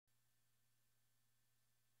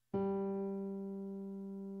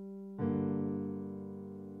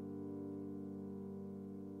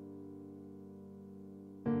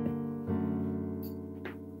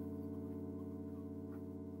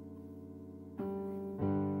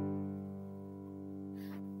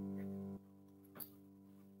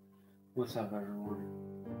What's up, everyone?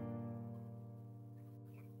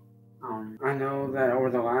 I know that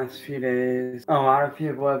over the last few days, a lot of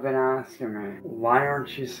people have been asking me, why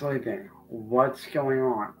aren't you sleeping? What's going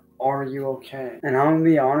on? Are you okay? And I'm gonna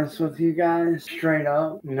be honest with you guys, straight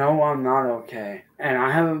up, no, I'm not okay. And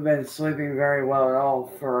I haven't been sleeping very well at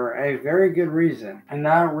all for a very good reason. And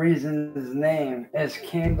that reason's name is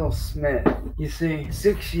Candall Smith. You see,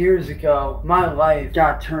 6 years ago, my life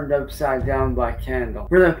got turned upside down by Candall.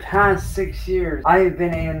 For the past 6 years, I have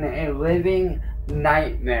been in a living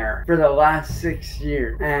nightmare for the last 6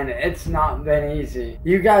 years, and it's not been easy.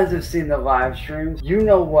 You guys have seen the live streams. You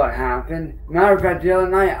know what happened. Matter of fact, the other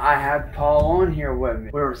night I had Paul on here with me.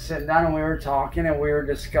 We were sitting down and we were talking and we were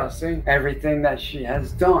discussing everything that she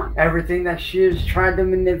has done, everything that she has tried to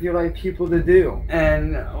manipulate people to do.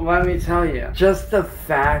 And let me tell you, just the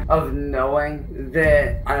fact of knowing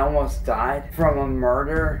that I almost died from a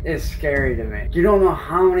murder is scary to me. You don't know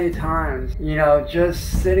how many times,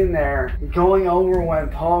 just sitting there going over when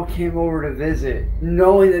Paul came over to visit,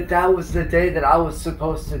 knowing that that was the day that I was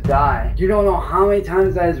supposed to die. You don't know how many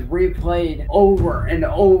times that is replayed over and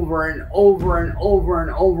over and over and over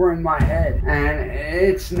and over in my head, and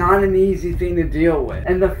it's not an easy thing to deal with.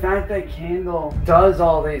 And the fact that Candall does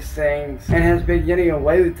all these things and has been getting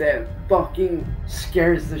away with it fucking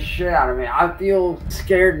scares the shit out of me. I feel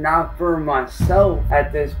scared not for myself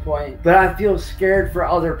at this point, but I feel scared for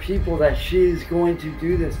other people that she's going to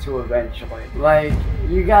do this to eventually. Like,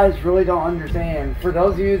 you guys really don't understand. For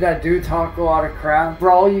those of you that do talk a lot of crap,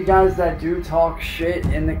 for all you guys that do talk shit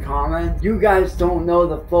in the comments, you guys don't know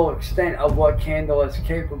the full extent of what Candall is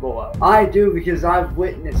capable of. I do, because I've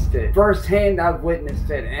witnessed it. Firsthand, I've witnessed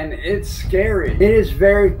it, and it's scary. It is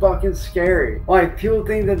very fucking scary. Like, people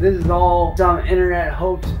think that this is all some internet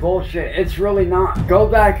hoax bullshit. It's really not. Go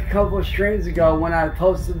back a couple of streams ago when I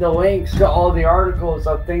posted the links to all the articles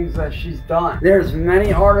of things that she's done. There's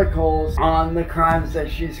many articles on the crimes that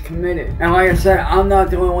she's committed. And like I said, I'm not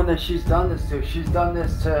the only one that she's done this to. She's done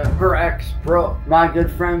this to her ex, Brooke, my good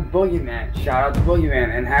friend Boogeyman. Shout out to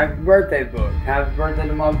Boogeyman, and happy birthday, Boog. Happy birthday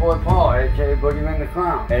to my boy Paul, aka Boogeyman the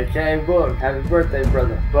Clown, aka Boog. Happy birthday,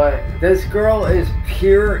 brother. But this girl is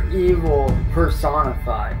pure evil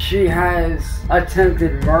personified. She has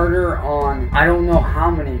attempted murder on I don't know how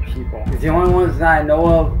many people. The only ones that I know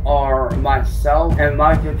of are myself and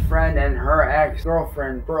my good friend and her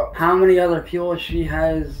ex-girlfriend, Brooke. How many other people she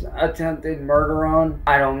has attempted murder on,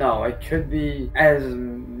 I don't know. It could be as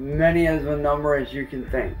many as the number as you can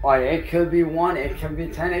think. Like, it could be 1, it could be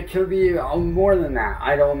 10, it could be more than that.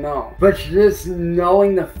 I don't know. But just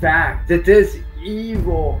knowing the fact that this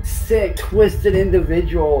evil, sick, twisted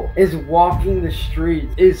individual is walking the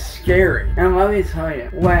streets is scary. And let me tell you,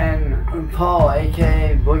 when Paul,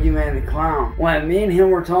 aka Boogeyman the Clown, when me and him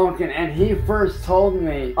were talking and he first told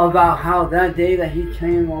me about how that day that he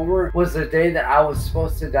came over was the day that I was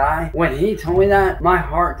supposed to die, when he told me that, my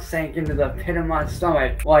heart sank into the pit of my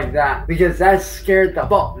stomach like that, because that scared the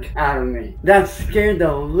fuck out of me. That scared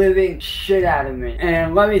the living shit out of me.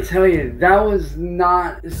 And let me tell you, that was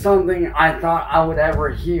not something I thought I would ever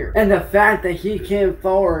hear. And the fact that he came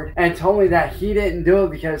forward and told me that he didn't do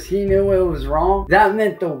it because he knew it was wrong, that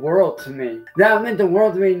meant the world to me. That meant the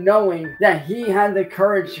world to me, knowing that he had the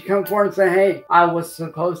courage to come forward and say, hey, I was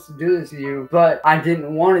supposed to do this to you, but I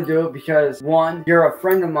didn't want to do it because 1, you're a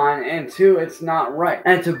friend of mine, and 2, it's not right.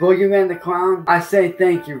 And to Boogeyman the Clown, I say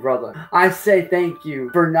thank you, brother. I say thank you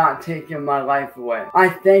for not taking my life away. I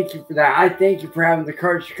thank you for that. I thank you for having the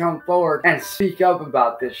courage to come forward and speak up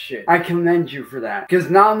about this shit. I commend you for that, because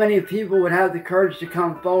not many people would have the courage to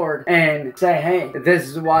come forward and say, hey, this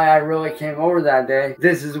is why I really came over that day.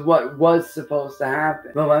 This is what was supposed to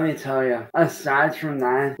happen. But let me tell you, aside from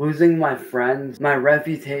that, losing my friends, my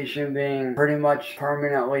reputation being pretty much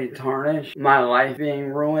permanently tarnished, my life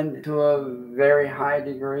being ruined to a very high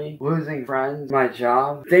degree, losing friends, my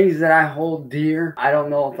job, things that I hold dear, I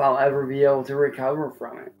don't know if I'll ever be able to recover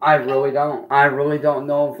from it. I really don't. I really don't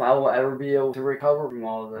know if I will ever be able to recover from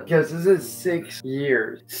all of this, because this is 6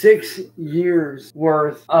 years. 6 years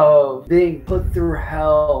worth of being put through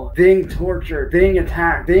hell, being tortured, being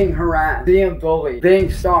attacked, being harassed, being bullied,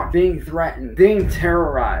 being stalked, being threatened, being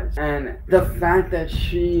terrorized. And the fact that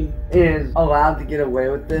she is allowed to get away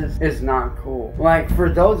with this is not cool. Like, for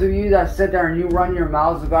those of you that sit there and you run your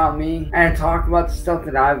mouths about me and talk about the stuff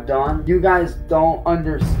that I've done, you guys don't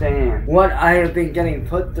understand what I have been getting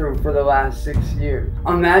put through for the last 6 years.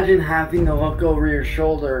 Imagine having to look over your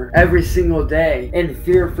shoulder every single single day in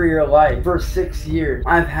fear for your life for 6 years.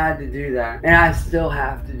 I've had to do that, and I still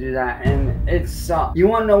have to do that, and it sucks. You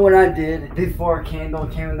want to know what I did before Candle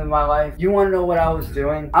came into my life? You want to know what I was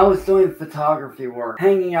doing? I was doing photography work,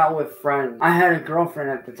 hanging out with friends. I had a girlfriend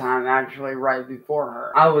at the time, actually, right before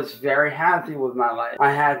her. I was very happy with my life.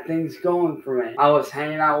 I had things going for me. I was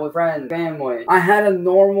hanging out with friends, family. I had a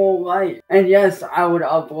normal life. And yes, I would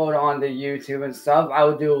upload onto YouTube and stuff. I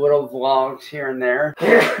would do little vlogs here and there.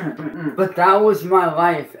 But that was my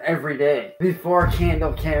life every day before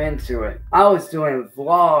Candle came into it. I was doing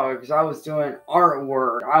vlogs. I was doing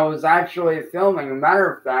artwork. I was actually filming. A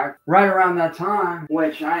matter of fact, right around that time,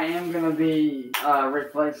 which I am going to be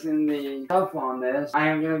replacing the stuff on this. I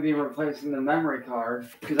am going to be replacing the memory card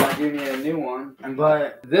because I do need a new one.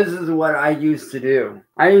 But this is what I used to do.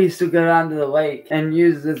 I used to go down to the lake and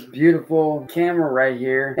use this beautiful camera right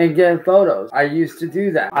here and get photos. I used to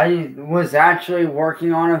do that. I was actually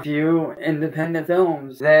working on a few independent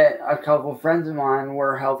films that a couple friends of mine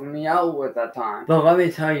were helping me out with at that time. But let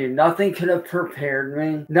me tell you, nothing could have prepared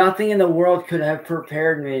me. Nothing in the world could have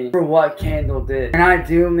prepared me for what Candle did. And I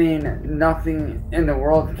do mean nothing in the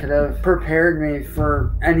world could have prepared me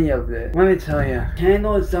for any of this. Let me tell you,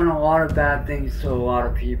 Candle has done a lot of bad things to a lot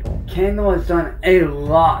of people. Candle has done a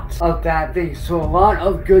lot of bad things to a lot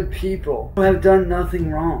of good people who have done nothing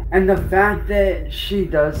wrong. And the fact that she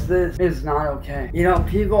does this is not okay. You know,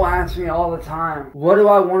 people ask me all the time, what do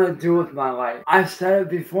I want to do with my life? I've said it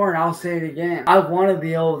before and I'll say it again. I want to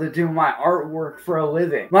be able to do my artwork for a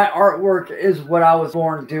living. My artwork is what I was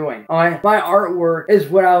born doing. Okay? My artwork is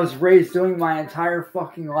what I was raised doing my entire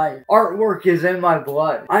fucking life. Artwork is in my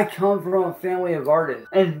blood. I come from a family of artists,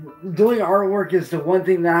 and doing artwork is the one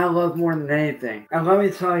thing that I love more than anything. And let me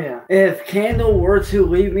tell you, if Candle were to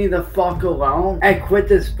leave me the fuck alone and quit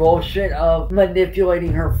this bullshit of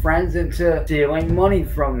manipulating her friends into stealing money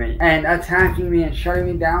from me and attacking me and shutting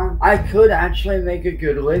me down, I could actually make a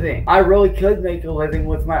good living. I really could make a living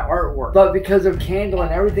with my artwork. But because of Candle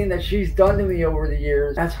and everything that she's done to me over the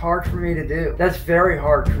years, that's hard for me to do. That's very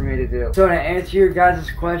hard for me to do. So to answer your guys'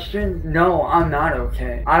 question, no, I'm not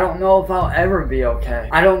okay. I don't know if I'll ever be okay.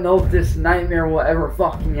 I don't know if this nightmare will ever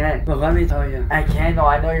fucking end. But let me tell you, at Candle,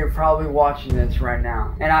 I know you're probably watching this right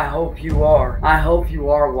now. And I hope you are. I hope you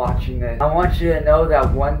are watching this. I want you to know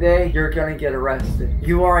that one day you're gonna get arrested.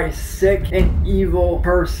 You are a sick and evil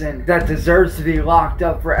person that deserves to be locked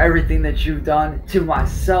up for everything that you've done to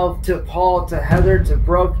myself, to Paul, to Heather, to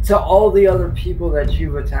Brooke, to all the other people that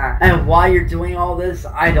you've attacked. And why you're doing all this,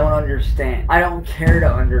 I don't understand. I don't care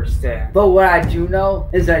to understand. But what I do know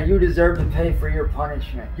is that you deserve to pay for your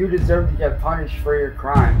punishment. You deserve to get punished for your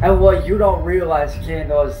crime. And what you don't realize,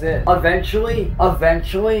 Candle, is this.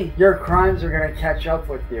 Eventually, your crimes are gonna catch up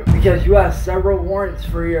with you. Because you have several warrants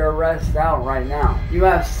for your arrest out right now. You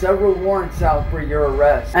have several warrants out for your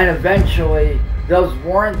arrest. And eventually, those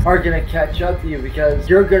warrants are gonna catch up to you because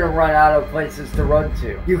you're gonna run out of places to run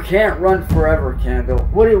to. You can't run forever, Candle.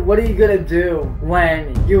 What are you gonna do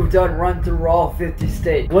when you've done run through all 50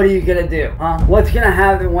 states? What are you gonna do, huh? What's gonna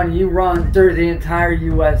happen when you run through the entire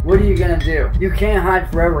US? What are you gonna do? You can't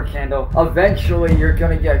hide forever, Candle. Eventually, you're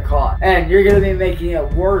gonna get caught. And you're gonna be making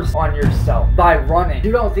it worse on yourself by running.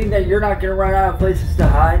 You don't think that you're not gonna run out of places to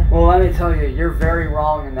hide? Well, let me tell you, you're very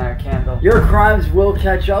wrong in that, Candle. Your crimes will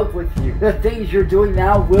catch up with you. The things you're doing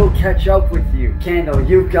now will catch up with you. Candle,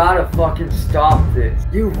 you gotta fucking stop this.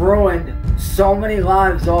 You've ruined so many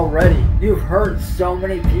lives already. You've hurt so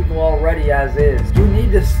many people already as is. You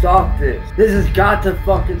need to stop this. This has got to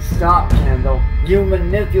fucking stop, Candle. You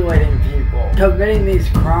manipulating people, committing these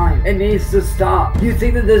crimes. It needs to stop. You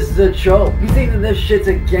think that this is a joke. You think that this shit's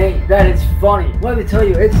a game, that it's funny. Let me tell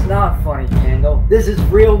you, it's not funny, Candle. This is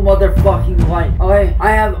real motherfucking life, okay?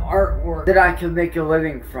 I have artwork that I can make a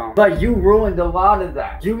living from, but you ruined a lot of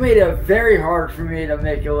that. You made it very hard for me to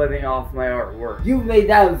make a living off my artwork. You made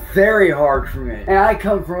that very hard for me. And I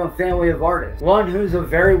come from a family of artists. One who's a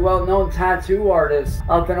very well-known tattoo artist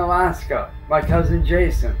up in Alaska. My cousin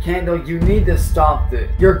Jason. Candle, you need to stop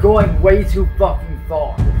this. You're going way too fucking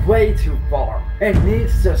far. Way too far. It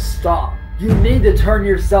needs to stop. You need to turn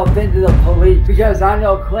yourself into the police. Because I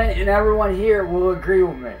know Clint and everyone here will agree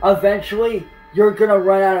with me. Eventually, you're gonna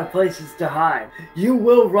run out of places to hide. You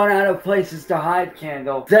will run out of places to hide,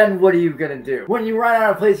 Candle. Then what are you gonna do? When you run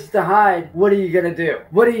out of places to hide, what are you gonna do?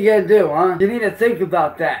 What are you gonna do, huh? You need to think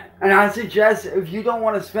about that. And I suggest if you don't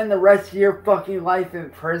want to spend the rest of your fucking life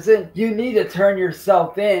in prison, you need to turn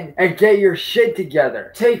yourself in and get your shit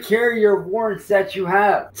together. Take care of your warrants that you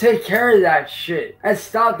have. Take care of that shit. And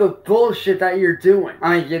stop the bullshit that you're doing.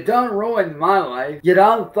 I mean, you done ruined my life. You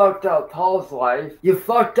done fucked up Paul's life. You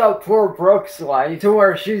fucked up poor Brooks' Brooke's life to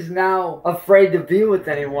where she's now afraid to be with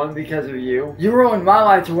anyone because of you. You ruined my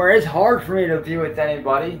life to where it's hard for me to be with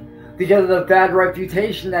anybody because of the bad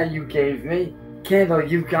reputation that you gave me. Candall,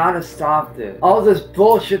 you gotta stop this. All this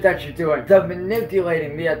bullshit that you're doing, the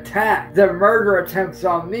manipulating, the attack, the murder attempts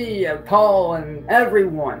on me and Paul and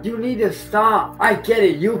everyone. You need to stop. I get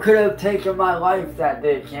it. You could have taken my life that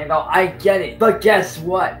day, Candall. I get it. But guess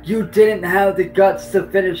what? You didn't have the guts to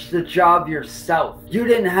finish the job yourself. You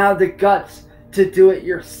didn't have the guts to do it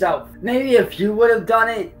yourself. Maybe if you would have done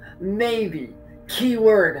it, maybe.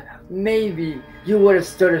 Keyword, maybe you would have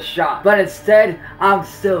stood a shot. But instead, I'm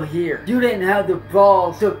still here. You didn't have the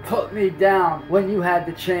balls to put me down when you had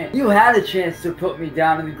the chance. You had a chance to put me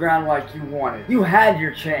down in the ground like you wanted. You had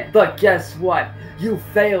your chance. But guess what? You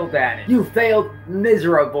failed at it. You failed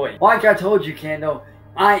miserably. Like I told you, Candall,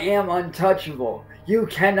 I am untouchable. You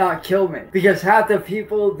cannot kill me. Because half the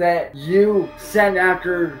people that you send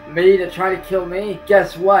after me to try to kill me,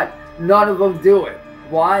 guess what? None of them do it.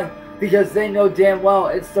 Why? Because they know damn well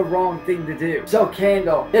it's the wrong thing to do. So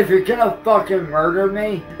Candall, if you're gonna fucking murder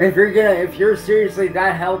me, if you're seriously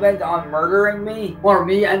that hellbent on murdering me, or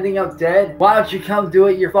me ending up dead, why don't you come do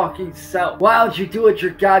it your fucking self? Why don't you do it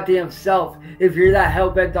your goddamn self if you're that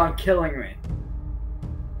hellbent on killing me?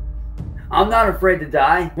 I'm not afraid to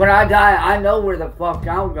die. When I die, I know where the fuck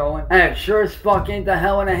I'm going. And it sure as fuck ain't the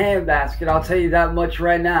hell in a handbasket, I'll tell you that much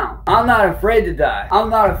right now. I'm not afraid to die. I'm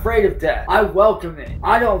not afraid of death. I welcome it.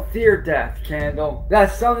 I don't fear death, Candall.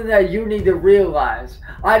 That's something that you need to realize.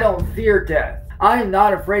 I don't fear death. I am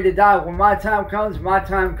not afraid to die. When my time comes, my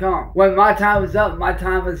time comes. When my time is up, my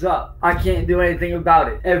time is up. I can't do anything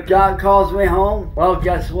about it. If God calls me home, well,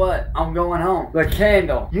 guess what? I'm going home. But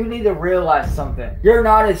Candall, you need to realize something. You're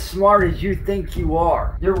not as smart as you think you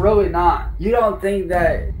are. You're really not. You don't think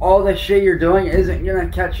that all the shit you're doing isn't gonna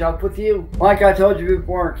catch up with you? Like I told you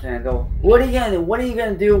before, Candall. What are you gonna do? What are you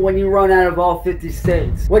gonna do when you run out of all 50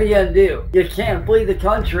 states? What are you gonna do? You can't flee the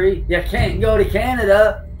country. You can't go to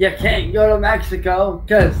Canada. You can't go to Mexico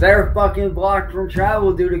because they're fucking blocked from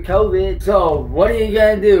travel due to COVID. So what are you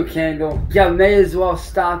gonna do, Candall? You may as well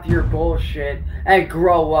stop your bullshit and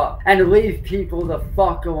grow up and leave people the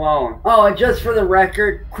fuck alone. Oh, and just for the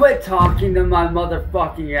record, quit talking to my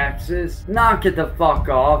motherfucking exes. Knock it the fuck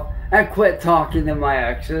off. And quit talking to my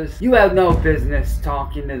exes. You have no business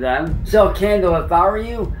talking to them. So Candall, if I were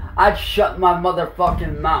you, I'd shut my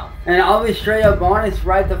motherfucking mouth. And I'll be straight up honest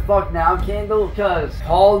right the fuck now, Candall, because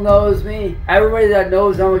Paul knows me. Everybody that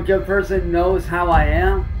knows I'm a good person knows how I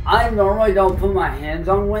am. I normally don't put my hands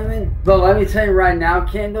on women, but let me tell you right now,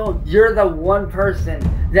 Candall, you're the one person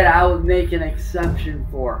that I would make an exception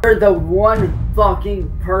for. You're the one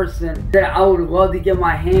fucking person that I would love to get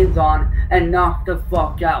my hands on and knock the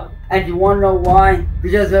fuck out. And you wanna know why?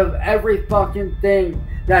 Because of every fucking thing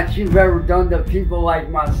that you've ever done to people like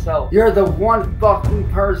myself. You're the one fucking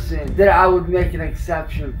person that I would make an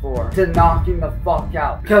exception for to knocking the fuck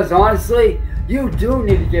out. Because honestly, you do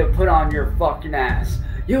need to get put on your fucking ass.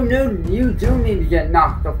 You do need to get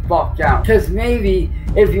knocked the fuck out. Because maybe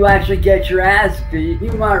if you actually get your ass beat,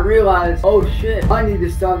 you might realize, oh shit, I need to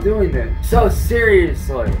stop doing this. So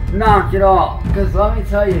seriously, knock it off. Because let me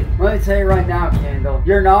tell you right now, Candall,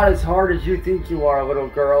 you're not as hard as you think you are, little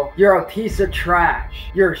girl. You're a piece of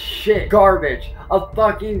trash. You're shit, garbage, a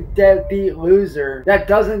fucking deadbeat loser that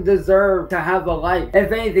doesn't deserve to have a life.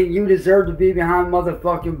 If anything, you deserve to be behind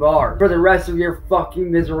motherfucking bars for the rest of your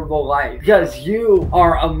fucking miserable life. Because you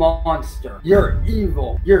are a monster. You're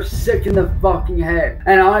evil. You're sick in the fucking head.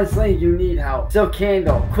 And honestly, you need help. So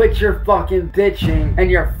Candall, quit your fucking bitching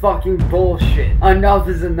and your fucking bullshit. Enough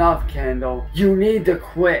is enough, Candall. You need to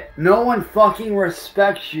quit. No one fucking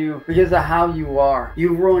respects you because of how you are.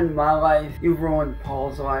 You ruined my life. You ruined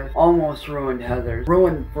Paul's life. Almost ruined Heather's.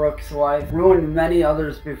 Ruined Brooke's life. Ruined many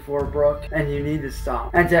others before Brooke. And you need to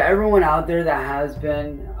stop. And to everyone out there that has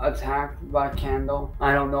been attacked by Candall,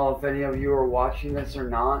 I don't know if any of you are watching this or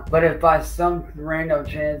not, but if by some random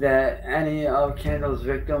chance that any of Candall's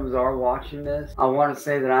victims are watching this, I want to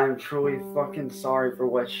say that I'm truly fucking sorry for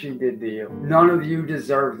what she did to you. None of you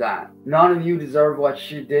deserve that. None of you deserve what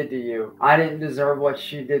she did to you. I didn't deserve what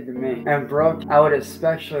she did to me. And Brooke, I would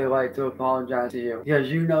especially like to apologize to you because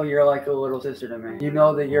you know you're like a little sister to me. You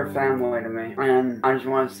know that you're family to me. And I just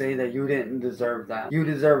want to say that you didn't deserve that. You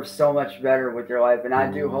deserve so much better with your life, and I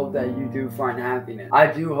do hope that you do find happiness. I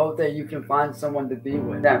do hope that you can find someone to be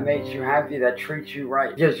with that makes you happy, that treats you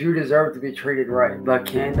right, because you deserve to be treated right. But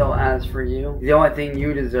Candall, as for you, the only thing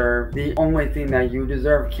that you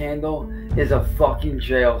deserve, Candall, is a fucking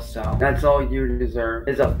jail cell. That's all you deserve,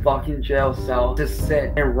 is a fucking jail cell to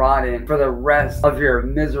sit and rot in for the rest of your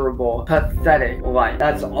miserable, pathetic life.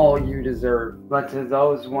 That's all you deserve. But to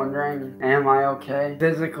those wondering, am I okay?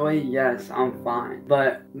 Physically, yes, I'm fine.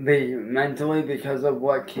 But mentally, because of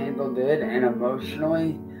what Candall did, and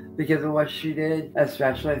emotionally, because of what she did,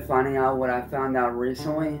 especially finding out what I found out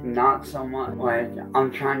recently, not so much. Like,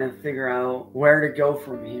 I'm trying to figure out where to go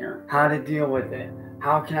from here, how to deal with it.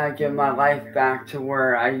 How can I get my life back to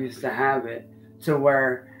where I used to have it, to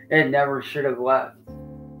where it never should have left?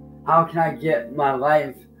 How can I get my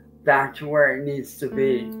life back to where it needs to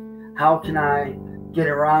be? How can I get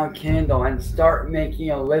around Candall and start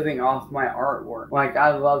making a living off my artwork like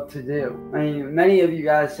I love to do? I mean, many of you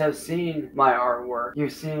guys have seen my artwork.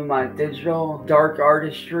 You've seen my digital dark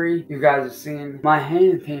artistry. You guys have seen my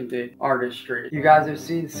hand painted artistry. You guys have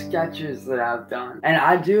seen sketches that I've done. And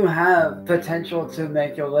I do have potential to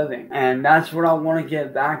make a living. And that's what I want to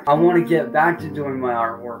get back. I want to get back to doing my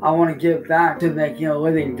artwork. I want to get back to making a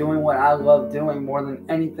living, doing what I love doing more than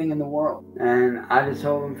anything in the world. And I just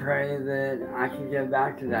hope and pray that I can get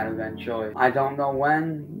back to that eventually. I don't know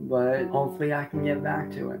when, but hopefully I can get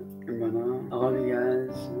back to it. But I love you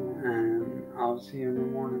guys, and I'll see you in the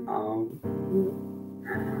morning. I'm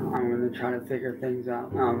going to try to figure things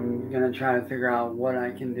out. I'm going to try to figure out what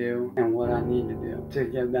I can do and what I need to do to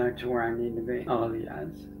get back to where I need to be. I love you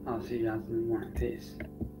guys. I'll see you guys in the morning. Peace.